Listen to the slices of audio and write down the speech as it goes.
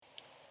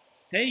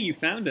Hey, you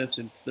found us.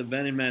 It's the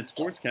Ben and Matt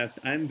Sportscast.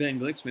 I'm Ben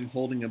Glicksman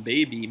holding a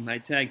baby. My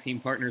tag team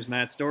partner is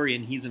Matt Story,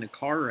 and he's in a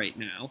car right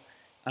now.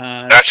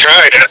 Uh, That's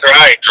right. That's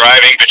right.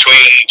 Driving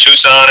between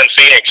Tucson and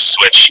Phoenix,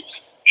 which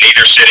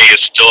neither city is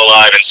still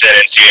alive in said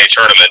NCAA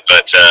tournament.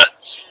 But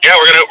yeah,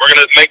 we're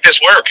gonna make this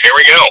work. Here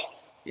we go.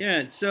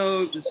 yeah,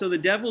 so the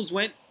Devils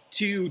went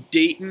to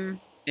Dayton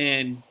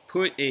and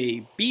put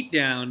a beat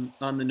down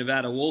on the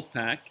Nevada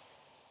Wolfpack,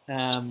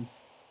 um,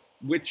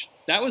 which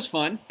that was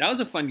fun. That was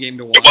a fun game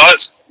to It watch.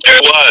 was.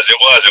 It was. It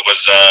was. It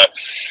was.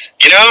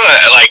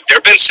 Like there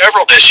have been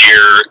several this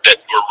year that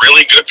were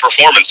really good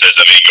performances.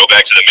 I mean, go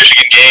back to the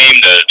Michigan game,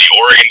 the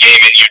Oregon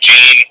game in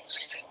Eugene,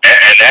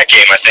 and that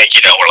game. I think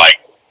were like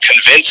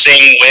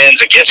convincing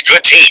wins against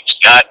good teams,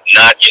 not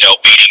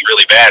beating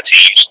really bad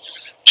teams.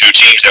 Two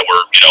teams that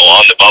were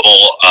on the bubble,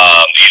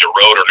 either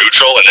road or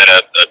neutral, and then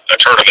a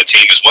tournament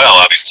team as well.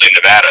 Obviously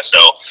Nevada.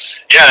 So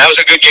yeah, that was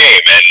a good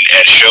game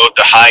and showed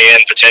the high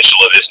end potential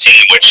of this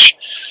team, which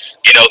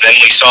then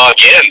we saw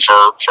again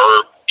for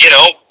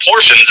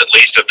portions at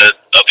least of the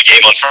game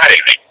on Friday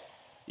night.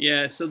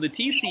 Yeah, so the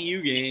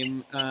TCU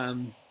game,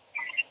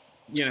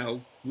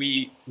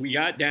 we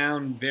got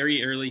down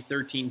very early,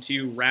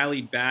 13-2,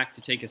 rallied back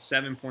to take a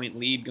 7-point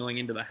lead going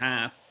into the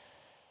half.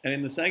 And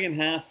in the second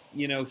half,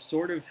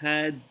 sort of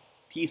had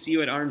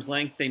TCU at arm's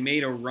length. They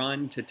made a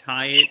run to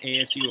tie it.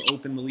 ASU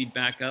opened the lead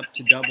back up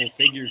to double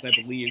figures, I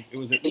believe. It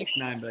was at least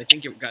 9, but I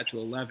think it got to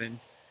 11.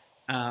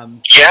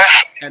 Yeah,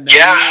 And then,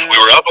 yeah, we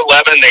were up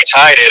 11. They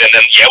tied it, and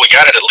then we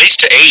got it at least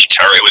to 8,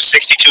 or it was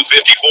 62-54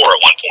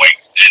 at one point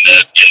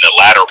in the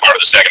latter part of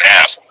the second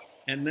half.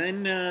 and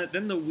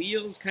then the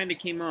wheels kind of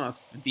came off.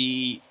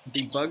 The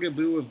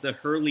bugaboo of the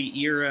Hurley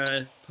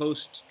era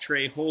post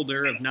Trey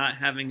Holder of not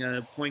having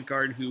a point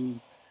guard who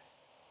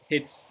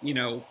hits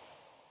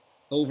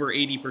over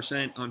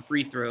 80% on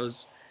free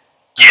throws.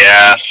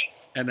 Yeah,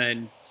 And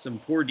then some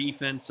poor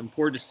defense, some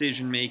poor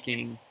decision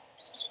making,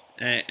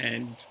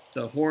 and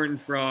the Horn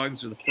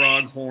Frogs or the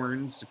Frog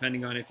Horns,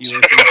 depending on if you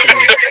listen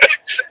to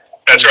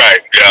that's the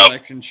right. Yeah,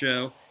 election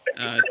show,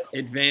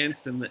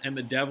 advanced, and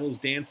the Devil's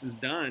dance is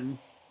done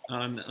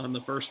on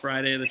the first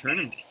Friday of the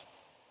tournament.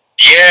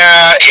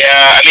 yeah.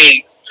 I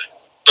mean,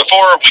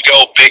 before we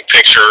go big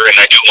picture, and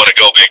I do want to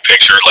go big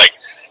picture, like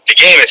the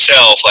game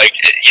itself, like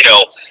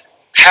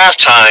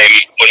halftime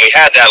when we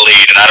had that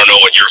lead, and I don't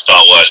know what your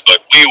thought was,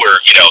 but we were,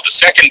 the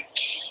second,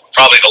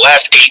 probably the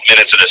last 8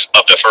 minutes of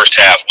the first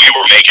half, we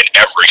were making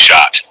every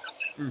shot.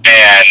 Mm-hmm.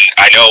 And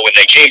I know when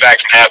they came back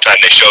from halftime,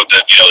 they showed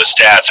the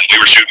stats, and we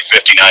were shooting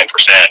 59%.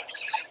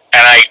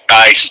 And I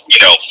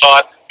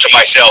thought to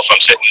myself, I'm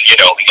sitting, in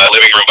my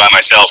living room by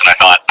myself, and I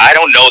thought, I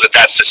don't know that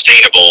that's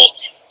sustainable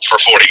for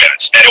 40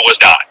 minutes, and it was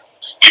not.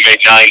 We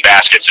made 9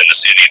 baskets in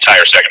the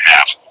entire second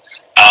half.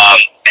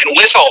 And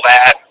with all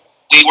that,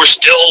 we were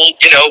still,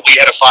 we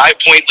had a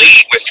 5-point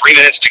lead with 3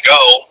 minutes to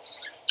go,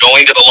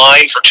 going to the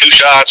line for 2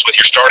 shots with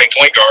your starting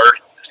point guard,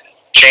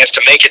 chance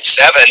to make it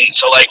 7.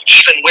 So, like,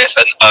 even with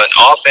an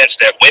offense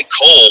that went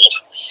cold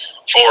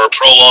for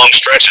prolonged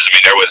stretches, I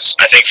mean, there was,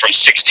 I think, from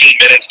 16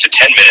 minutes to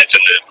 10 minutes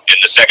in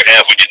the second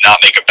half, we did not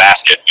make a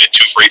basket. We had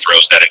 2 free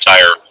throws that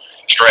entire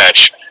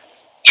stretch.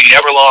 We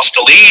never lost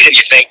the lead, and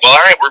you think, well,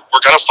 all right,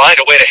 we're going to find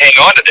a way to hang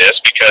on to this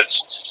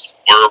because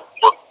we're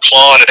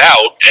clawing it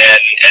out, and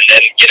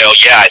then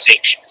I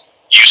think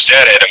you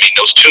said it. I mean,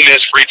 those 2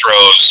 missed free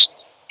throws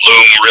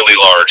loom really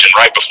large, and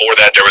right before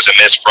that, there was a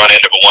missed front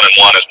end of a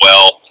 1-and-1 as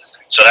well.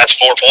 So that's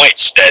 4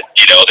 points that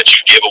you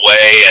give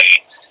away,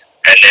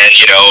 and then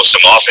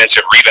some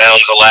offensive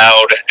rebounds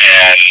allowed,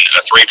 and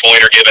a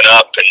 3-pointer given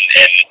up,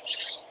 and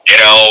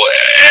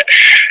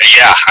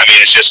yeah. I mean,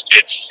 it's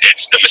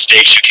the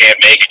mistakes you can't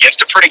make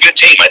against a pretty good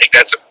team. I think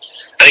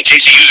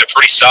TCU's a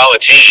pretty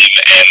solid team,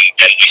 and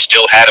we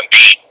still had them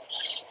beat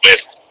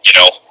with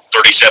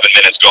 37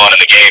 minutes gone in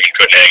the game and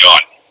couldn't hang on.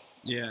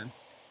 Yeah.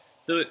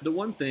 The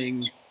one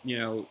thing,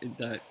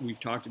 that we've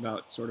talked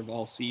about sort of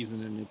all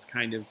season, and it's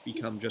kind of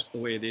become just the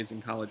way it is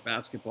in college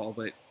basketball,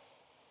 but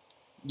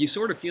you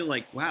sort of feel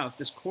like, wow, if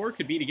this core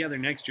could be together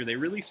next year, they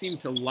really seem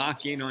to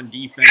lock in on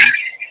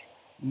defense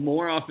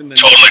more often than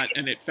not,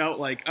 and it felt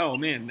like, oh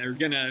man, they're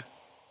gonna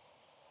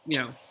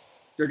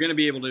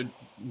be able to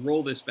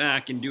roll this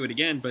back and do it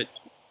again, but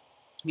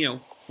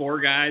 4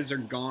 guys are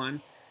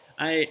gone.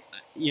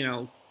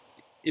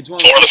 It's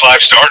one of 4 of the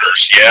 5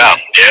 starters. Yeah.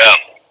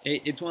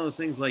 It's one of those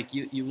things, like,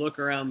 you look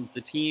around the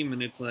team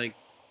and it's like,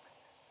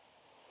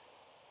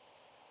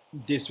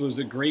 this was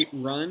a great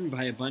run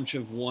by a bunch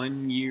of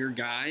 1-year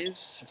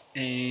guys,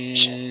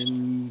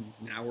 and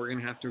now we're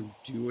gonna have to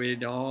do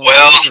it all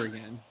over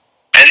again.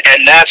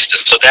 And that's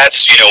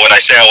when I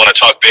say I want to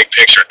talk big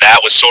picture, that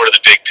was sort of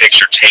the big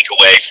picture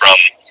takeaway from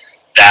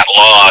that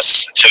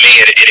loss. To me,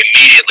 it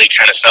immediately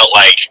kind of felt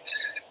like,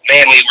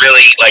 man, we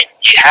really, like,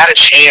 you had a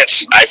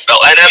chance. I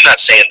felt, and I'm not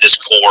saying this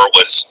core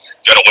was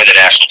going to win the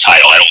national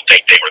title. I don't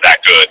think they were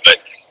that good, but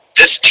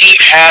this team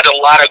had a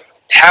lot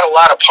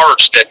of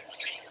parts that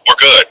were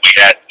good. We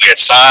had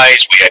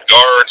size, we had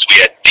guards, we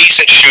had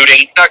decent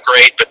shooting, not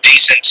great, but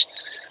decent.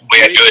 We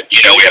had good, we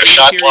had a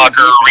shot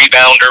blocker,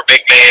 rebounder,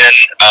 big man.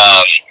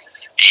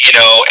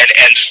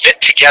 and fit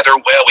together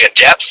well. We had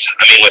depth.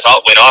 I mean,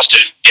 when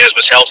Austin Diaz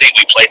was healthy,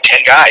 we played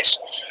 10 guys.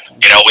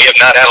 We have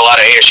not had a lot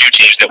of ASU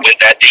teams that went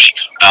that deep.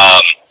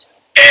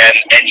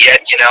 And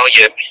yet, and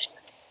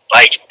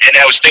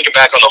I was thinking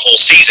back on the whole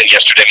season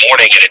yesterday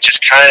morning, and it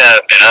just kind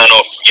of, and I don't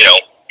know if,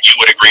 you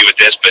would agree with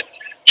this, but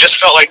just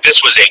felt like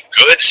this was a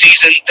good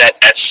season that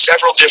at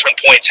several different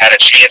points had a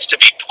chance to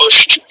be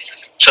pushed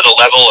to the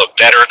level of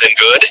better than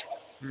good,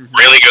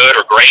 really good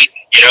or great.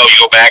 You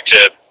go back to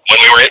when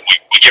we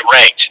get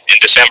ranked in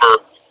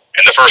December,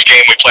 and the first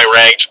game we play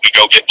ranked, we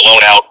go get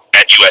blown out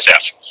at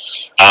USF.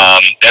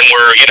 Then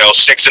we're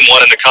 6-1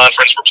 in the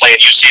conference. We're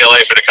playing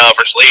UCLA for the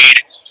conference lead,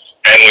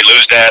 and we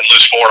lose that and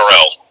lose 4 in a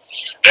row.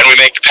 Then we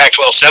make the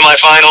Pac-12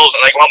 semifinals,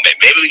 and well,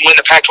 maybe we can win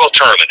the Pac-12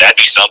 tournament. That'd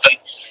be something.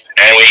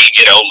 And we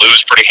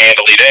lose pretty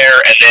handily there,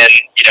 and then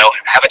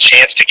have a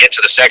chance to get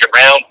to the second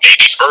round,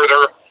 maybe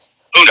further.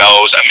 Who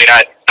knows? I mean,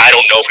 I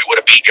don't know if we would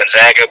have beat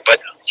Gonzaga, but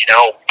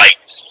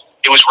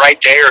it was right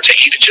there to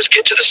even just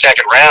get to the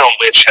second round,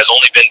 which has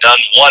only been done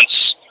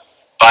once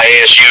by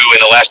ASU in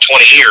the last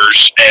 20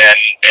 years, and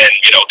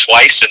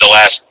twice in the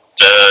last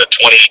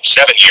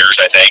 27 years,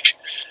 I think.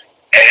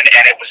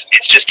 And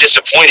it's just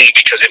disappointing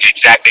because of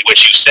exactly what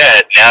you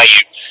said. Now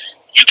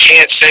you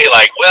can't say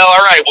well,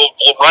 all right,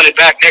 we'll run it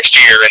back next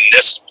year, and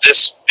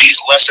these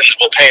lessons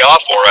will pay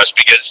off for us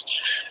because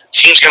the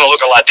team's going to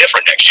look a lot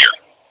different next year.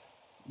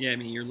 Yeah, I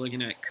mean, you're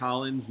looking at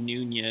Collins,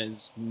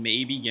 Nunez,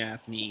 maybe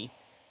Gaffney,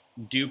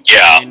 Duke,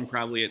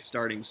 probably at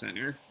starting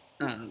center.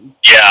 And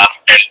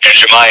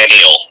Jemiah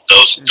Neal.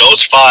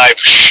 Those 5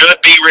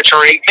 should be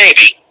returning,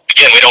 maybe.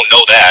 Again, we don't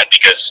know that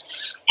because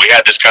we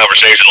had this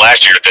conversation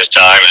last year at this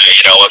time, and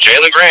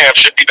Jalen Graham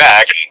should be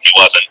back, and he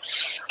wasn't.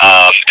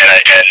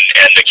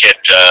 And the kid,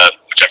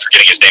 which I'm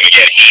forgetting his name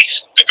again,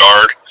 Heath, the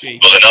guard,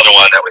 was another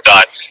one that we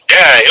thought,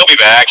 yeah, he'll be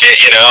back. And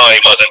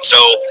he wasn't. So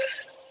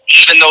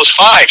even those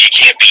 5, you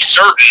can't be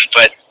certain.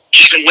 But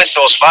even with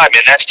those 5,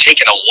 man, that's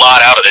taken a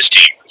lot out of this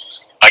team.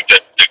 Like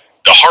the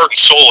heart and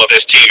soul of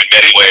this team in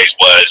many ways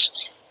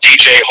was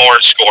DJ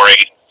Horn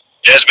scoring,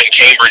 Desmond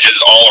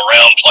Cambridge's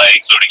all-around play,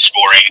 including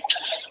scoring,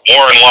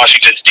 Warren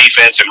Washington's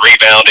defense and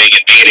rebounding,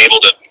 and being able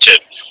to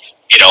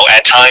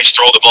at times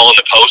throw the ball in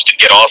the post and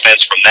get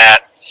offense from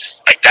that.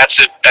 That's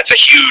a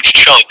huge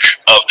chunk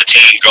of the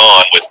team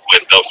gone with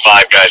the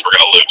 5 guys we're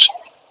going to lose.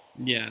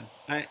 Yeah,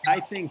 I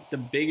think the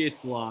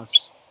biggest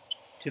loss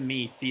to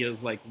me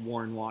feels like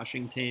Warren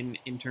Washington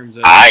in terms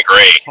of I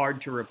agree.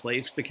 Hard to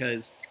replace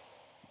because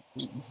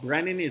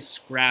Brennan is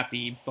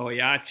scrappy.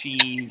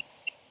 Boyachi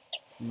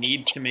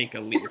needs to make a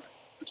leap.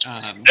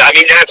 I mean,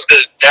 that's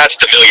the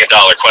 $1 million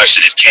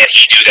question: is can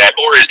he do that,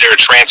 or is there a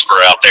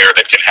transfer out there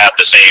that can have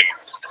the same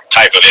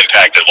type of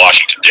impact that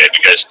Washington did?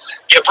 Because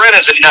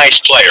Brennan's a nice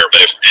player,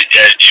 but if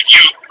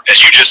you,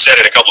 as you just said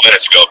it a couple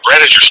minutes ago,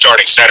 Brennan's your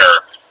starting center,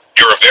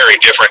 you're a very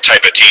different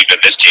type of team than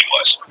this team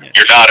was. Yeah.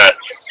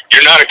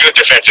 You're not a good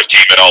defensive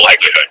team in all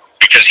likelihood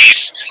because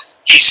he's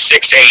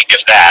 6'8",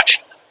 if that.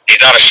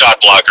 He's not a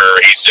shot blocker.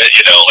 He's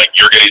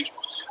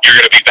you're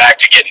gonna be back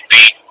to getting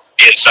beat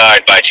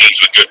inside by teams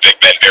with good big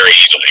men very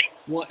easily.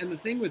 Well, and the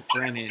thing with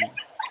Brennan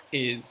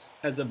is,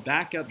 as a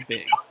backup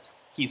big,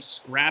 he's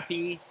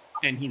scrappy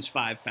and he's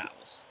 5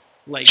 fouls.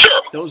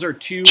 Those are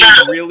 2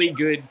 really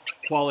good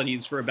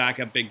qualities for a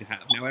backup big to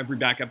have. Now, every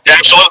backup big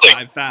has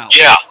 5 fouls.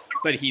 Yeah.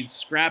 But he's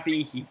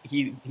scrappy.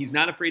 He's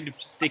not afraid to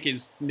stick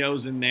his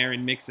nose in there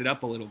and mix it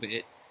up a little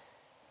bit.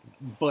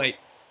 But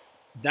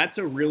that's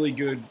a really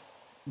good,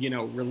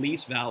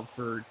 release valve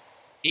for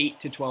 8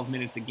 to 12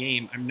 minutes a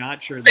game. I'm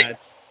not sure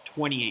that's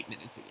 28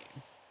 minutes a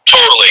game.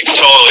 Totally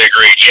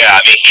agreed. Yeah,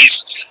 I mean,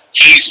 he's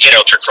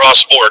to cross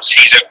sports,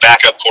 he's a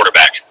backup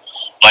quarterback.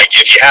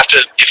 If you have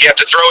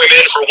to throw him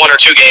in for 1 or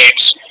 2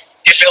 games,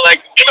 you feel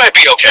like he might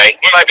be okay.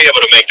 We might be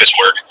able to make this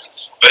work.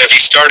 But if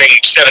he's starting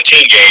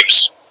 17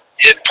 games,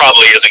 it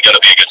probably isn't going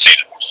to be a good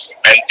season.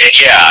 And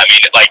yeah, I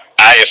mean,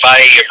 if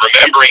I am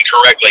remembering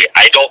correctly,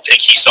 I don't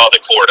think he saw the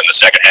court in the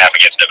second half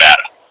against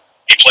Nevada.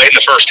 He played in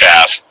the first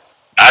half.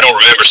 I don't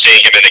remember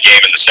seeing him in the game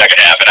in the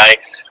second half. And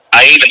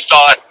I even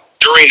thought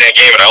during that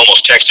game, and I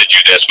almost texted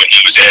you this when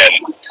he was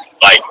in,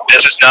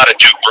 this is not a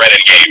Duke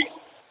Brennan game.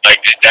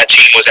 That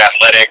team was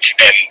athletic,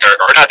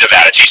 or not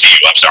Nevada, TCU,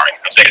 I'm sorry.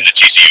 I'm thinking the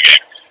TCU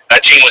game.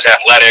 That team was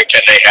athletic,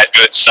 and they had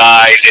good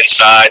size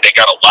inside. They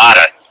got a lot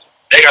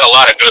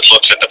of good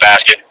looks at the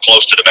basket,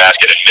 close to the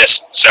basket, and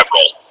missed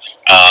several.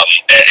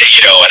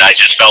 And I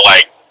just felt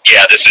like,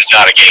 this is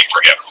not a game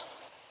for him.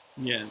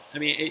 Yeah, I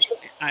mean,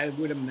 I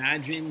would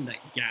imagine that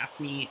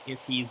Gaffney, if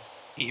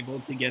he's able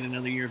to get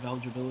another year of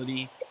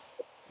eligibility,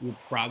 will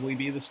probably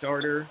be the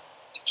starter.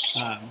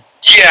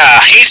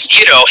 He's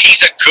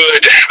a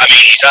good. I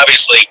mean, he's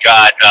obviously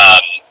got.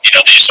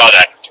 You saw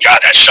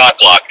that shot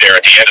block there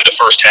at the end of the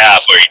first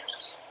half where he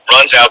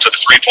runs out to the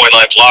 3-point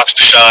line, blocks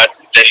the shot,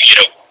 then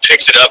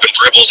picks it up and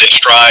dribbles in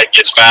stride,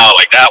 gets fouled.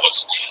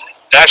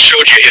 That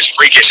showed you his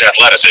freakish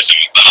athleticism.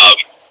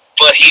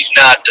 But he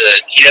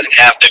doesn't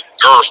have the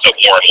girth of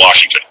Warren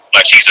Washington.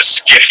 He's a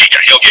skinny guy.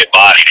 He'll get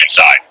bodied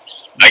inside.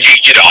 I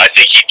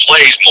think he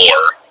plays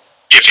more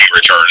if he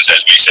returns,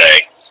 as we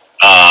say.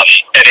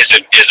 and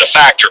is a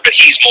factor. But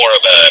he's more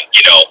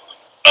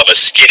of a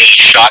skinny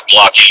shot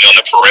blocking on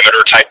the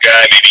perimeter type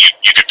guy. Maybe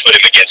you could put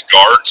him against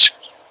guards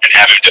and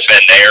have him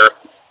defend there.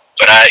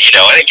 But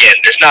and again,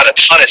 there's not a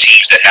ton of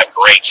teams that have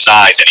great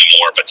size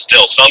anymore, but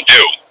still some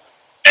do.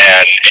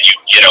 And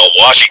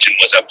Washington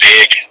was a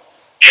big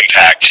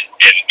impact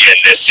in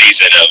this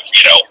season of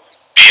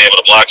being able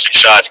to block some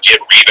shots, get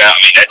rebound.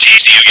 I mean, that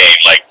TCU game,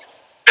 like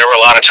there were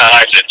a lot of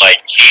times that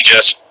like he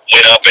just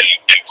went up and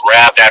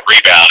grabbed that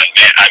rebound. And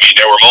man, I mean,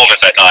 there were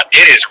moments I thought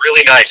it is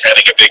really nice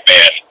having a big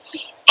man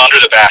under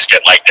the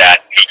basket like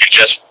that who can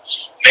just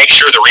make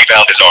sure the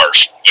rebound is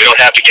ours. We don't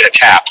have to get a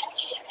tap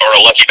or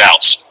a lucky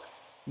bounce.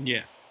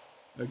 Yeah,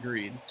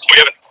 agreed. We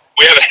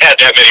haven't had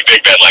that many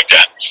big men like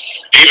that.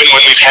 Even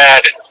when we've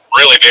had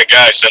really big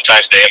guys,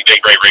 sometimes they have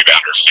big, great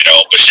rebounders.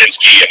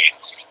 Basinski and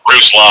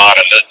Ruslan,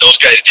 and those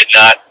guys did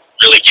not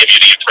really give you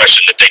the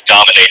impression that they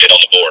dominated on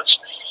the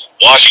boards.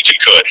 Washington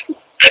could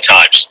at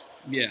times.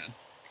 Yeah.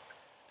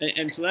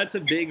 And so that's a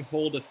big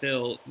hole to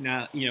fill.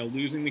 Now,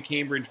 losing the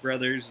Cambridge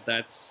brothers,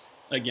 that's,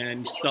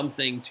 again,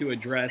 something to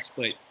address,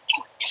 but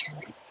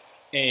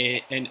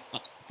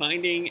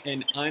finding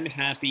an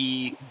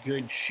unhappy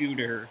good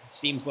shooter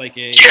seems like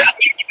a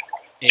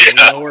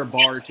lower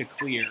bar to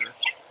clear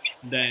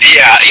than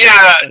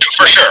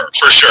for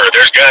sure.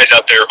 There's guys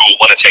out there who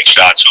want to take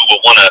shots, who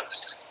will want to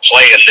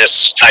play in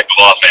this type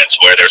of offense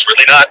where there's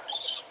really not,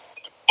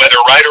 whether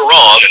right or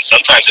wrong, and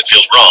sometimes it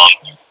feels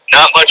wrong,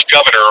 not much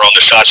governor on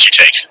the shots you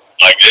take.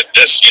 Like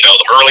this, the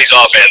Hurley's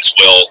offense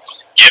will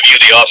give you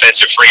the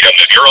offensive freedom.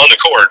 If you're on the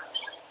court,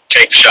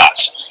 take the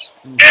shots.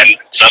 Mm-hmm. And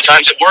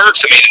sometimes it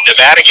works. I mean, the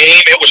Nevada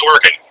game, it was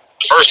working.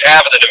 The first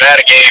half of the Nevada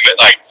game,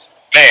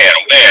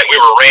 man, we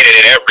were raining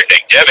in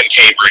everything. Devin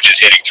Cambridge is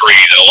hitting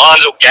threes, and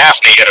Alonzo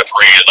Gaffney hit a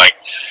three. Like,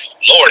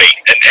 lordy.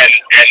 And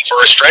for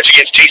a stretch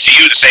against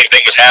TCU, the same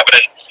thing was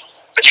happening.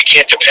 But you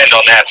can't depend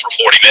on that for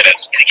 40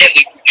 minutes. And again,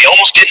 we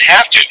almost didn't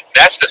have to.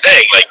 That's the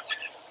thing. Like,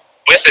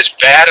 with as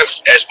bad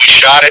as we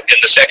shot it in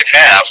the second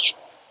half,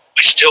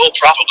 we still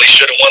probably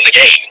should have won the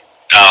game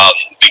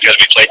because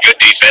we played good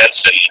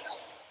defense and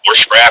we're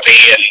scrappy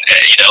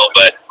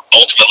but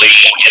ultimately,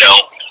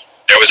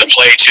 there was a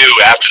play too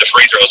after the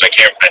free throws. I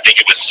think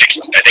it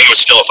was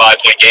still a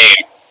 5-point game.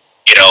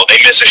 They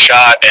miss a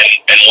shot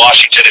and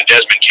Washington and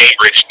Desmond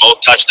Cambridge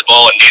both touch the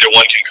ball and neither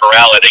one can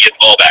corral it. They get the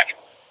ball back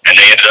and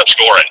they ended up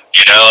scoring.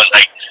 And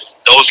like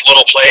those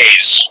little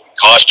plays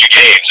cost you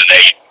games, and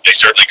they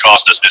certainly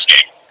cost us this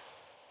game.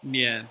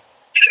 Yeah.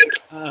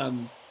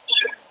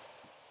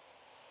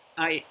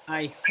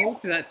 I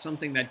hope that's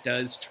something that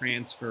does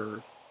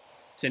transfer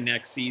to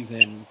next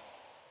season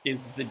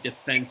is the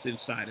defensive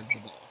side of the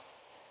ball.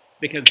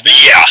 Because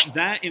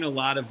that in a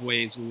lot of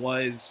ways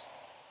was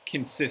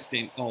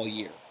consistent all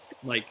year.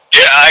 Like,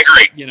 yeah, I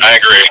agree. I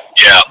agree.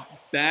 Yeah.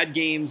 Bad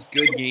games,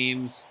 good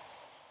games,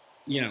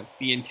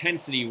 the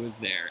intensity was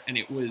there, and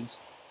it was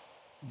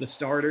the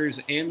starters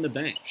and the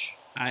bench.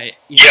 I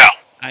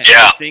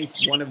think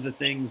one of the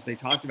things they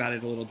talked about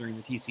it a little during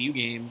the TCU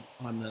game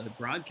on the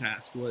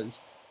broadcast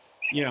was,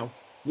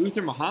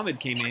 Luther Muhammad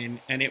came in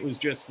and it was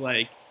just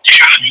like,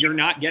 you're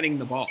not getting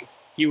the ball.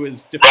 He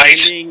was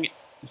defending,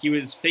 he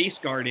was face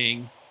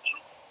guarding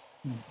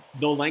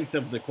the length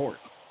of the court.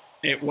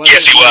 It wasn't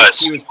yes, he was.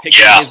 He was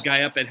picking his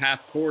guy up at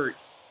half court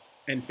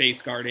and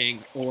face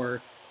guarding,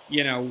 or,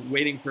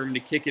 waiting for him to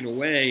kick it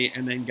away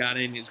and then got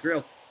in his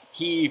grill.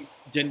 He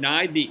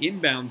denied the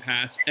inbound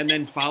pass and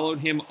then followed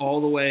him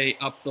all the way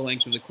up the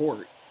length of the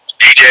court.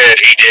 He did.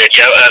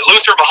 Yeah,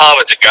 Luther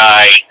Muhammad's a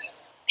guy,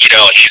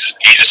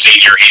 he's a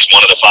senior. He's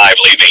one of the 5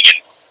 leaving.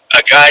 And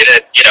a guy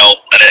that,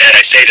 and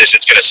I say this,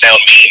 it's going to sound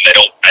mean. I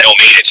don't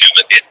mean it to,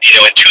 but, in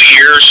 2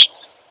 years,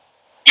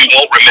 we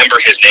won't remember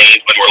his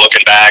name when we're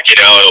looking back.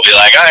 It'll be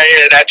like,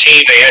 that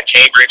team, they had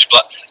Cambridge,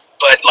 but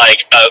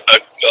like a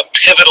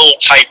pivotal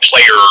type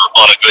player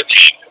on a good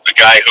team. A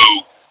guy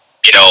who,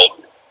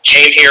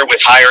 came here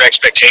with higher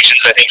expectations,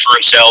 I think, for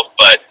himself,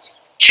 but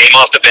came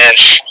off the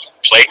bench,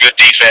 played good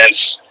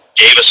defense,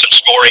 gave us some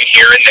scoring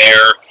here and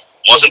there,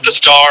 wasn't the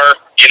star,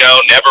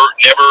 never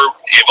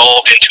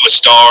evolved into a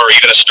star or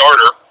even a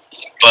starter,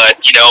 but,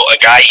 a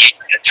guy,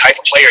 the type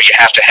of player you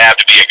have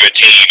to be a good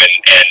team,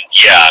 and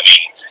yeah, I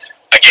mean,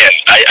 again,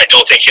 I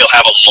don't think he'll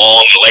have a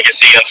long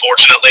legacy,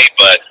 unfortunately,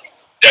 but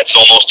that's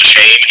almost a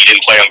shame. He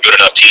didn't play on good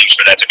enough teams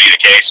for that to be the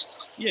case.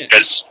 Yeah.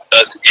 Because,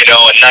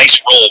 a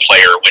nice role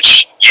player,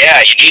 which,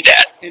 you need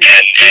that.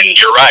 And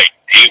you're right.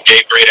 He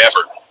gave great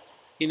effort.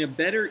 In a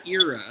better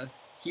era,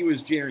 he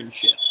was Jaron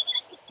Ship.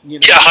 Yeah,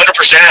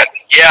 100%.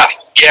 Yeah.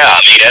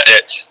 I mean,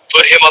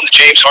 put him on the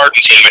James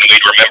Harden team and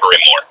we'd remember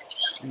him more.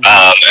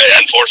 Mm-hmm.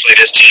 Unfortunately,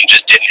 this team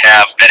just didn't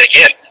have, and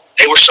again,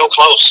 they were so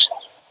close.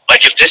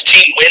 Like, if this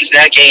team wins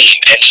that game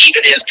and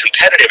even is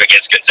competitive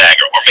against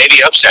Gonzaga or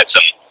maybe upsets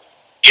them,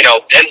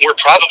 then we're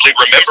probably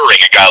remembering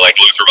a guy like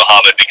Luther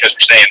Muhammad because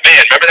we're saying,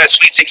 man, remember that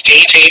Sweet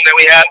 16 team that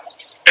we had?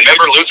 And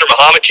remember Luther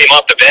Muhammad came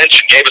off the bench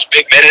and gave us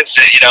big minutes,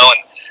 and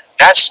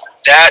that's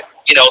that,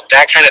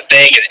 that kind of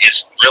thing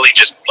is really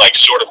just like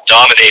sort of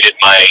dominated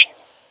my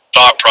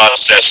thought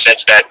process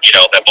since that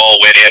that ball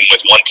went in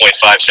with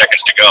 1.5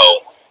 seconds to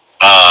go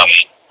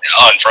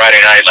on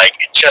Friday night. Like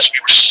we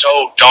were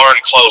so darn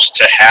close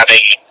to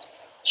having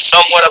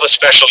somewhat of a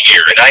special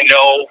year. And I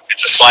know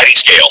it's a sliding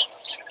scale.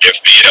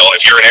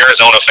 If you're an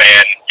Arizona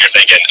fan, you're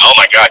thinking, oh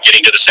my God,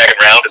 getting to the second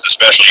round is a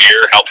special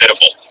year. How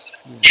pitiful.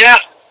 Yeah,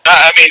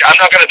 I mean, I'm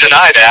not going to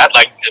deny that.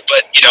 But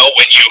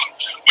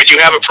when you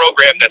have a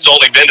program that's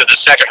only been to the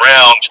second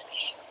round,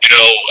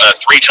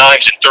 3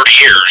 times in 30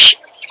 years,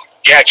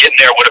 yeah, getting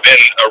there would have been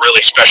a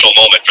really special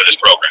moment for this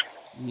program.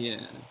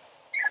 Yeah.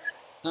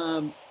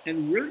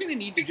 And we're going to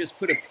need to just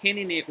put a pin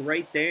in it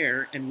right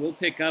there, and we'll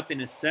pick up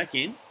in a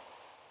second.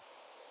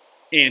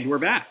 And we're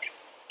back.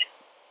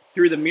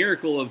 Through the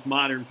miracle of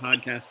modern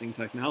podcasting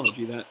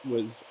technology, that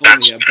was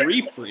only a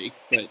brief break,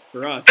 but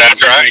for us...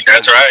 That's right,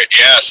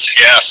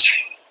 yes.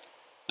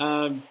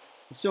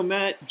 So,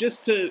 Matt,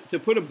 just to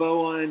put a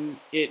bow on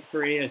it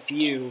for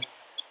ASU,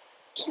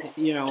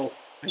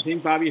 I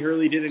think Bobby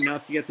Hurley did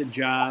enough to get the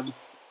job.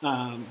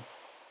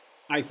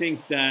 I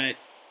think that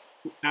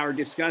our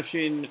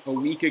discussion a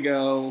week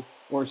ago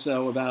or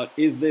so about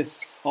is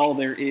this all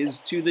there is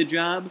to the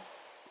job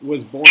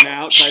was borne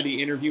out by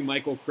the interview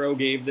Michael Crow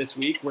gave this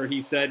week, where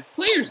he said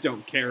players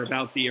don't care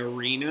about the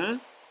arena.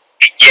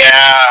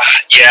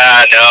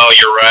 Yeah, no,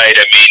 you're right.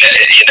 I mean,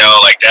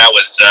 that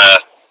was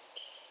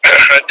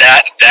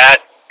that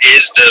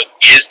is the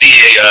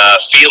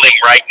feeling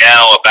right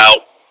now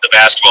about the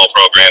basketball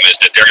program, is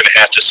that they're going to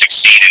have to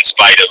succeed in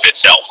spite of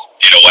itself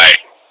in a way.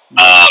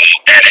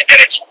 And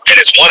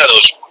it's one of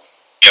those.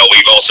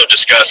 We've also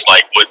discussed,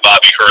 like, would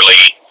Bobby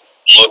Hurley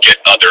look at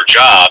other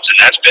jobs, and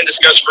that's been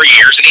discussed for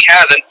years, and he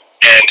hasn't.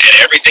 And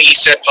everything he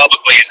said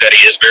publicly is that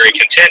he is very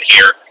content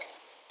here.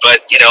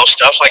 But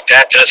stuff like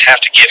that does have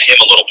to give him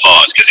a little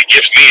pause, because it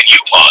gives me and you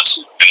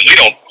pause. And we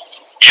don't,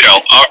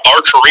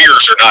 our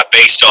careers are not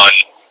based on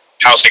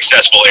how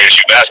successful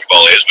ASU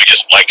basketball is. We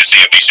just like to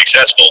see it be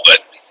successful. But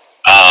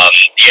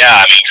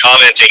yeah, I mean,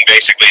 commenting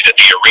basically that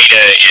the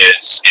arena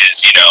is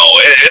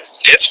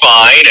it's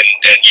fine, and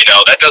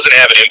that doesn't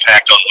have an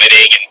impact on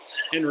winning.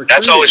 And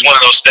that's always one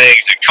of those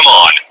things that, come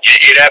on,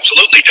 it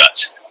absolutely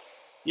does.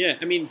 Yeah,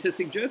 I mean, to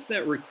suggest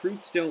that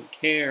recruits don't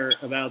care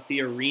about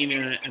the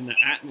arena and the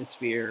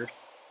atmosphere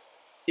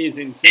is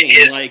insane.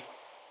 It's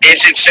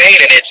insane,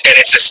 and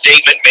it's a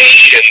statement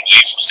made, and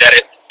we've said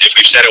it. If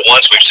we've said it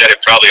once, we've said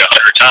it probably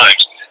 100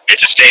 times.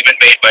 It's a statement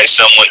made by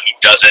someone who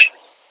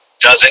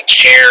doesn't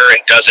care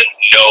and doesn't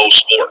know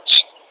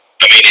sports.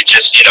 I mean, it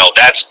just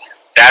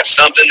that's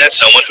something that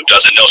someone who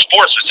doesn't know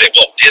sports would say,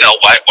 well,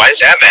 why does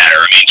that matter?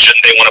 I mean,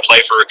 shouldn't they want to play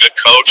for a good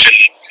coach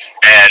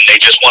and they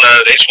just want to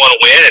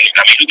win? And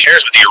I mean, who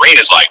cares what the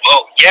arena's like?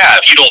 Well,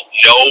 yeah, if you don't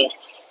know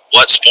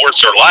what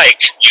sports are like,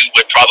 you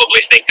would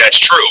probably think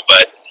that's true.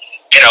 But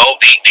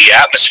the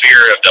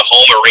atmosphere of the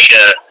home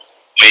arena,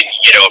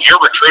 if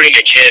you're recruiting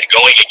a kid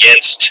going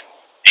against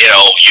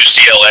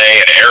UCLA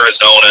and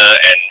Arizona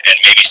and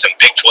maybe some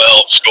Big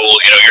 12 school,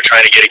 you're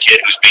trying to get a kid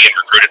who's being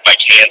recruited by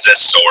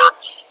Kansas or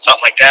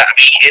something like that. I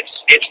mean,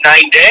 it's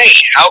night and day.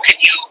 How can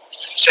you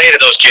say to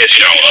those kids,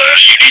 you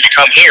need to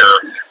come here?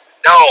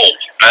 No,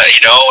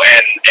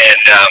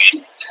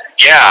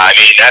 yeah, I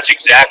mean, that's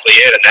exactly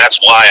it, and that's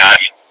why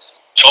I'm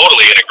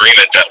totally in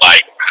agreement that,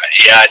 like,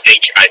 yeah, I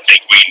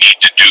think we need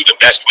to do the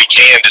best we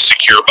can to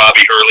secure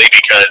Bobby Hurley,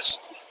 because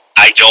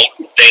I don't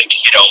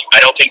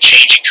think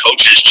changing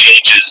coaches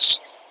changes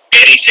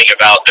anything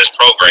about this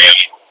program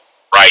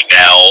right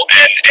now,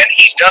 and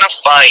he's done a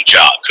fine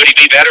job. Could he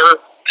be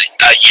better?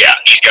 Yeah,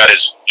 he's got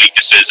his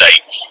weaknesses.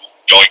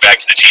 Going back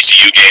to the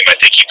TCU game, I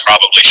think he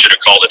probably should have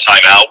called a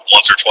timeout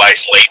once or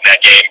twice late in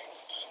that game.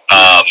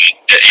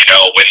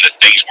 When the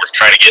things were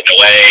trying to get in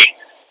the way,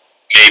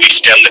 maybe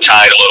stem the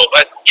tide a little,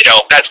 but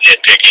that's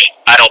nitpicking.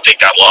 I don't think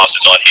that loss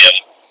is on him.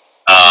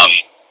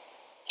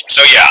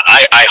 So yeah,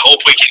 I hope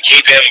we can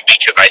keep him,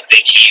 because I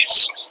think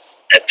he's,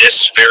 at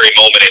this very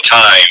moment in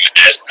time,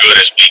 as good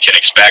as we can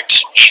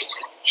expect.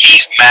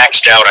 He's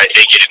maxed out, I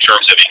think, in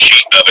terms of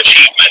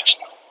achievement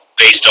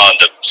based on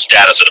the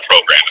status of the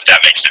program, if that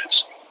makes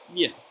sense.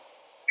 Yeah,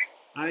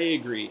 I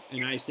agree,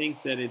 and I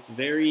think that it's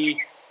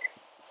very.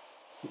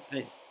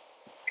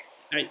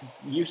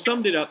 You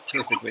summed it up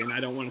perfectly, and I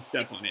don't want to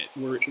step on it.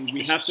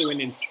 We have to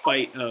win in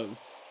spite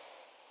of,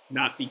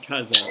 not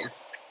because of,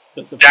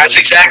 the support. That's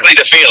exactly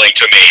the feeling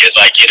to me. Is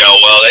like, the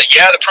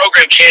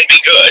program can be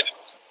good,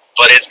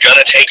 but it's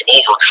gonna take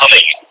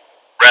overcoming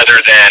rather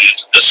than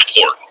the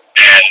support,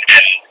 and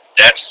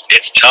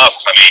it's tough.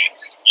 I mean,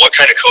 what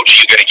kind of coach are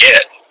you gonna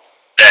get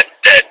that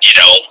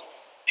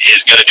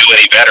is gonna do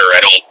any better?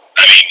 I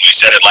mean, we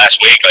said it last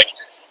week. Like,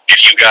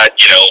 if you got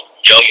young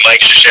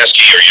Mike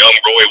Krzyzewski or young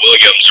Roy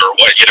Williams or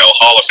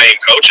Hall of Fame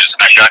coaches,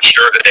 I'm not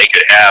sure that they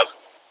could have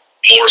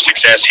more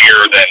success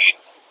here than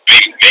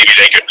maybe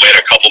they could win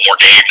a couple more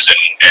games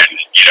and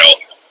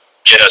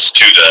get us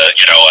to the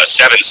a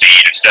 7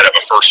 seed instead of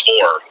a first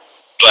 4.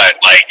 But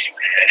like,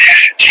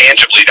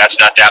 tangibly, that's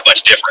not that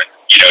much different.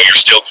 You're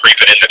still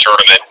creeping in the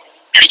tournament.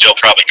 You're still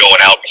probably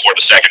going out before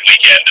the second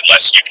weekend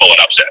unless you pull an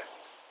upset.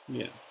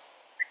 Yeah.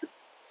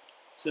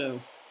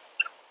 So,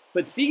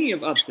 But speaking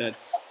of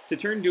upsets, to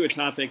turn to a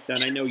topic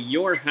that I know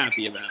you're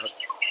happy about,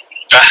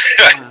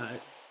 I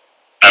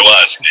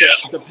was,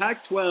 yes. The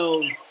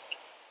Pac-12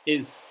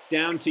 is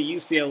down to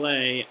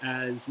UCLA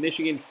as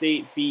Michigan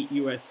State beat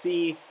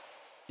USC,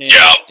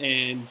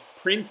 and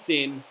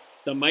Princeton,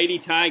 the mighty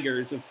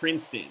Tigers of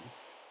Princeton,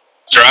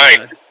 that's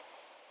right,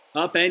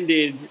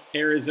 upended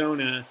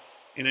Arizona.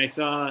 And I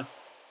saw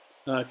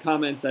a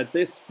comment that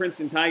this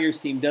Princeton Tigers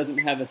team doesn't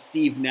have a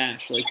Steve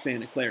Nash like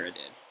Santa Clara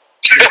did.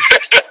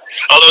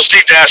 Although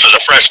Steve Nash was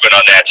a freshman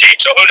on that team,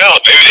 so who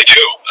knows? Maybe they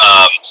do.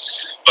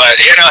 But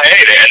hey,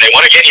 and they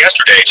won again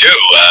yesterday too.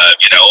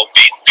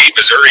 Beat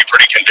Missouri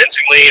pretty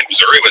convincingly, and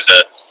Missouri was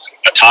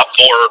a top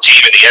 4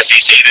 team in the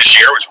SEC this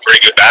year, which is a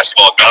pretty good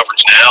basketball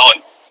conference now.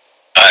 And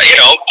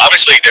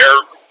obviously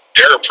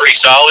they're pretty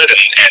solid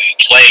and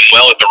playing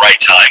well at the right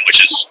time,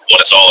 which is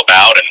what it's all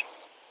about. And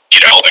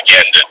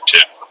again, to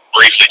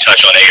briefly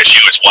touch on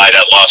ASU, it's why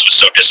that loss was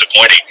so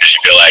disappointing, because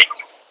you feel like,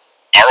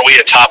 are we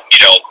a top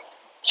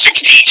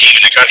 16 team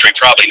in the country?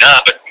 Probably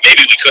not, but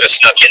maybe we could have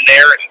snuck in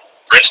there, and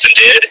Princeton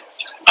did.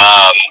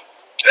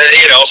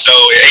 So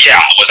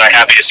was I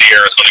happy to see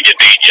Arizona get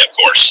beat? Yeah, of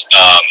course.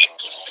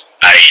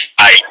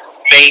 I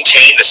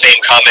maintain the same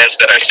comments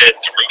that I said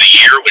through the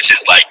year, which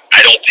is like,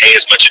 I don't pay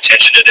as much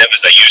attention to them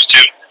as I used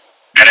to,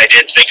 and I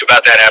did think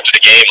about that after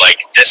the game.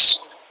 Like,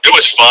 it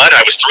was fun.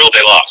 I was thrilled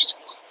they lost,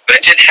 but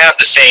it didn't have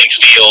the same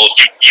feel.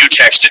 You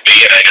texted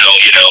me, and I know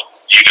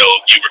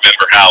you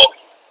remember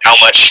how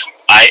much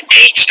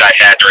angst I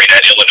had during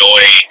that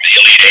Illinois, the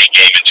Elite Eight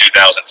game in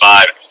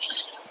 2005.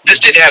 This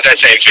didn't have that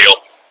same feel.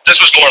 This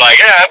was more like,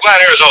 I'm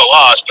glad Arizona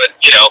lost, but,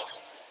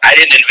 I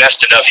didn't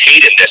invest enough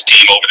hate in this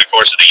team over the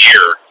course of the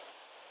year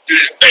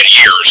and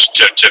years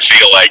to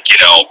feel like,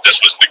 this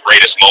was the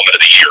greatest moment of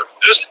the year.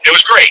 It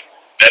was great,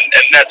 and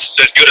that's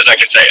as good as I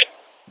can say it.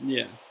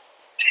 Yeah.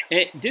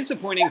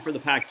 Disappointing for the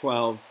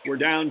Pac-12. We're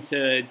down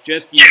to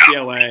just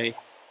UCLA.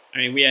 I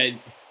mean, we had,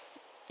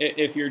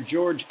 if you're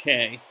George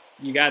K.,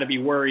 you got to be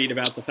worried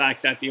about the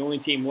fact that the only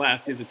team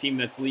left is a team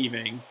that's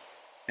leaving.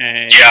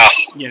 And,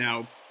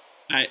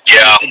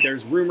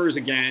 there's rumors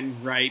again,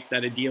 right,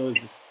 that a deal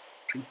is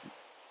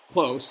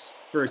close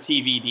for a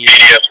TV deal.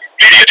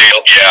 Media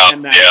deal, yeah.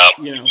 And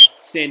that,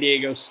 San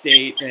Diego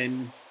State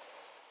and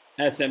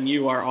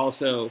SMU are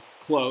also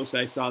close.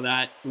 I saw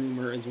that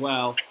rumor as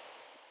well.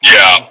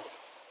 Yeah.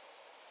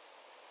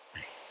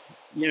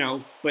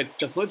 But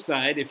the flip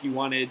side, if you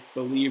want to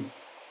believe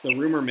the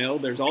rumor mill,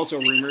 there's also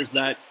rumors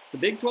that the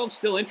Big 12's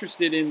still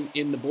interested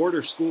in the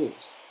border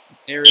schools.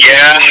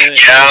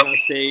 Arizona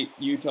State,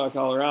 Utah,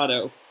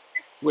 Colorado,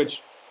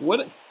 which,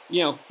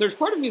 there's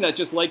part of me that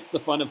just likes the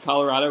fun of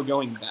Colorado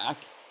going back.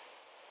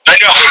 I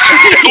know.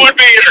 It would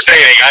be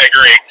entertaining. I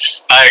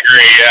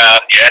agree.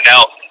 Yeah.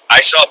 Now,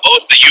 I saw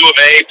both the U of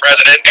A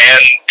president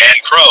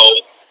and Crow,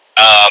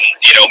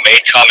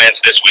 made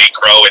comments this week,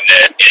 Crow, in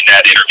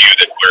that interview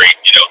where he,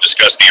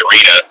 discussed the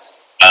arena,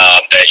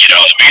 that,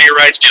 the media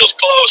rights deal's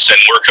close and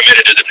we're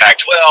committed to the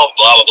Pac-12,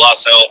 blah, blah, blah.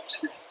 So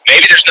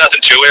maybe there's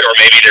nothing to it, or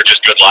maybe they're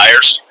just good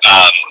liars.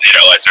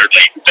 I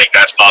certainly think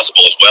that's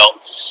possible as well.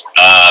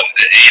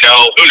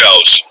 Who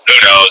knows?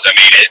 I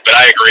mean, but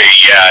I agree.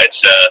 Yeah,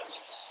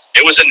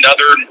 it was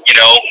another, in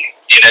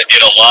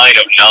a line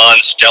of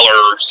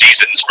non-stellar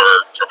seasons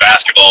for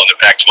basketball in the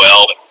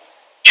Pac-12.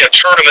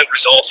 Tournament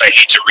results I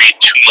hate to read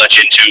too much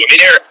into. I mean,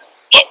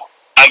 look,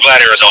 I'm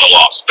glad Arizona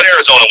lost, but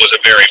Arizona was a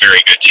very,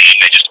 very good team.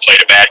 They just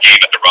played a bad game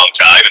at the wrong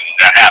time, and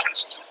that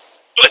happens.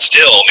 But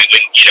still, I mean,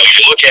 when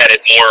you look at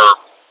it more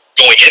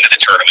going into the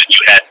tournament, you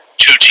had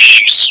 2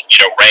 teams,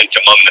 ranked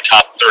among the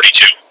top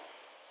 32.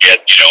 You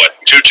had,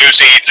 two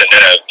seeds and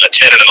then a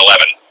 10 and an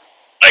 11.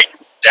 Like,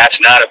 that's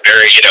not a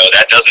very,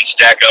 that doesn't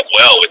stack up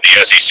well with the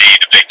SEC,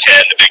 the Big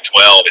 10, the Big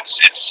 12.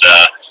 It's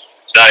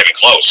not even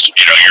close.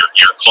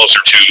 You're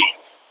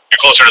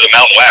closer to the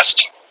Mountain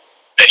West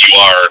than you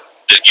are,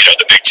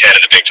 the Big 10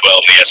 and the Big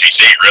 12 and the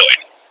SEC, really.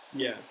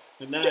 Yeah,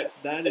 and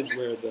that is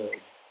where the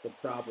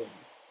problem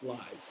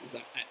lies. Is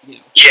that,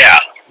 Yeah.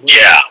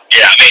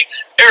 I mean,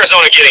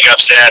 Arizona getting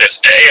upset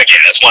is,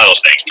 again, it's one of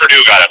those things.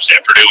 Purdue got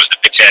upset. Purdue was the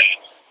Big 10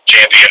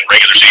 champion,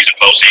 regular season,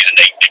 postseason.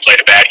 They played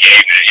a bad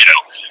game.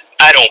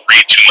 I don't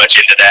read too much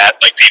into that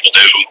like people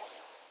do,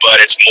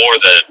 but it's more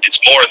the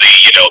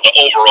the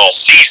overall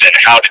season.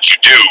 How did you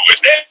do?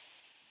 If that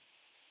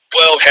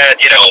 12 had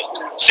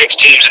 6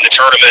 teams in the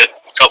tournament,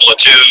 a couple of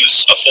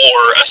 2s, a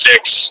 4, a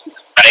 6,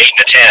 an 8, and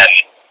a 10,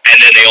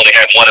 and then they only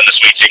had 1 in the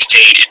Sweet 16.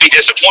 It'd be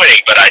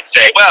disappointing, but I'd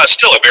say, well, it's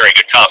still a very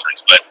good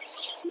conference. But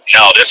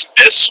no, this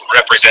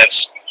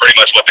represents pretty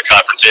much what the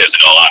conference is, in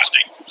all honesty.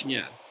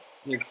 Yeah,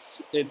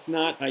 it's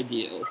not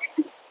ideal.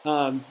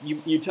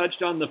 You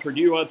touched on the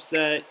Purdue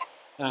upset.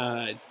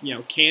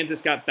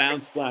 Kansas got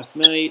bounced last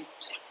night.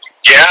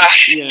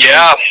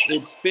 Yeah.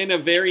 It's been a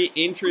very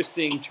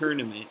interesting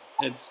tournament.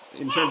 It's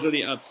in terms of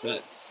the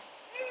upsets.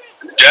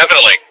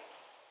 Definitely.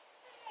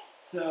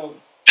 So.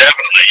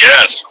 Definitely,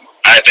 yes.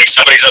 I think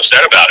somebody's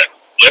upset about it.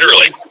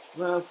 literally.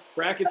 Well,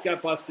 brackets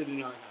got busted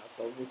in our house,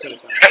 so we'll put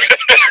it that way.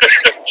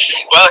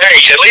 Well, hey,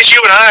 at least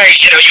you and I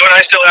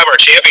still have our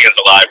champions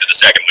alive to the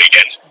second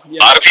weekend. Yeah.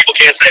 A lot of people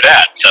can't say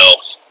that, so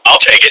I'll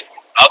take it.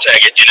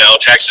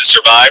 Texas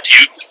survived.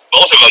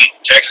 Both of them,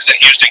 Texas and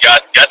Houston,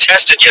 got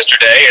tested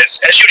yesterday, as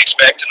you'd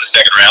expect in the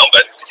second round,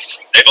 but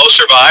they both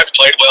survived,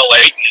 played well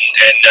late,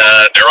 and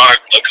they're on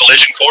a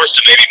collision course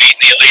to maybe beat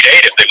the Elite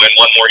Eight if they win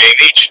one more game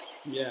each.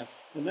 Yeah,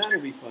 and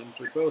that'll be fun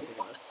for both of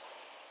us.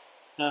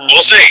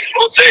 We'll see.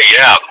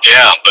 Yeah.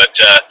 But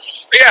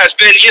yeah, it's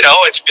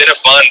been a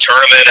fun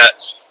tournament.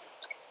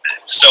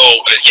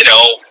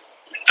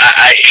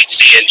 I hate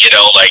seeing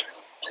like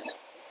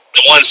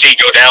the one seed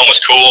go down was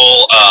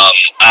cool.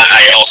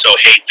 I also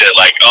hate that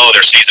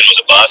their season was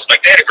a bust.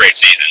 Like, they had a great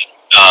season,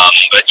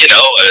 but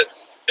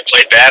they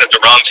played bad at the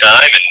wrong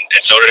time,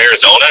 and so did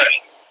Arizona.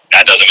 And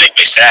that doesn't make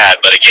me sad.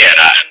 But again,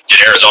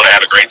 did Arizona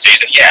have a great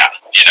season? Yeah.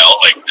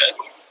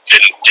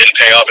 Didn't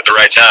pay off at the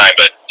right time,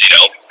 but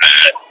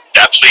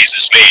that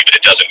pleases me. But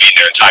it doesn't mean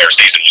their entire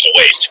season was a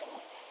waste.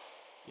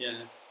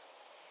 Yeah.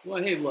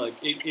 Well, hey, look,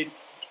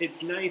 it's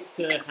nice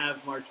to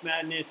have March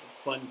Madness. It's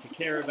fun to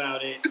care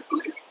about it.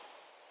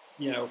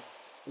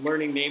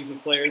 Learning names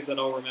of players that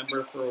I'll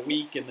remember for a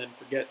week and then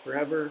forget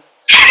forever.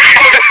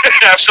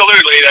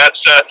 Absolutely,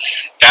 that's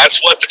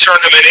what the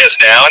tournament is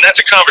now, and that's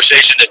a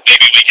conversation that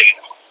maybe we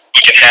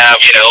can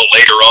have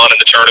later on in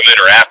the tournament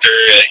or after.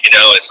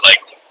 It's like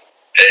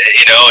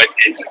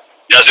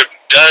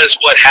does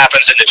what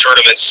happens in the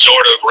tournament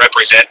sort of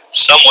represent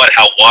somewhat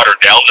how watered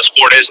down the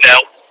sport is now?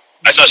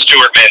 I saw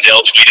Stuart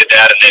Mandel tweeted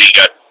that, and then he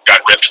got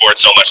ripped for it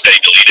so much that he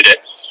deleted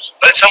it.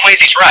 But in some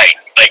ways, he's right.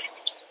 Like,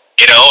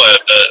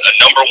 a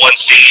number one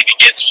seed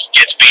gets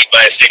beat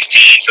by a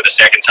 16 for the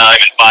second time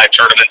in 5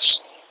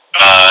 tournaments,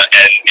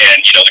 and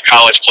the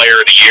college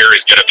player of the year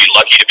is going to be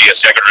lucky to be a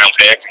second round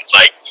pick. It's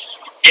like,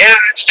 yeah,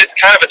 it's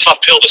kind of a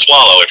tough pill to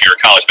swallow if you're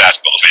a college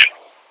basketball fan.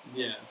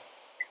 Yeah.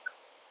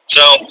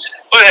 So,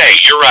 but hey,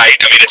 you're right.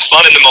 I mean, it's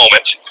fun in the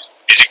moment.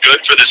 Is it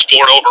good for the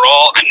sport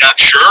overall? I'm not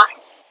sure,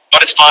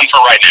 but it's fun for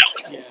right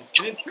now. Yeah,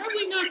 and it's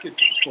probably not good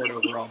for the sport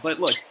overall. But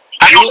look,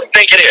 I don't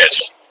think it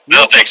is. I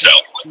don't think so.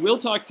 We'll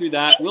talk through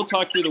that. We'll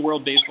talk through the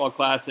World Baseball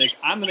Classic.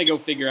 I'm going to go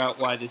figure out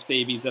why this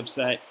baby's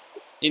upset.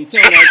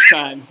 Until next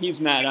time,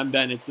 he's Matt. I'm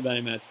Ben. It's the Ben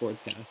and Matt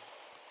Sportscast.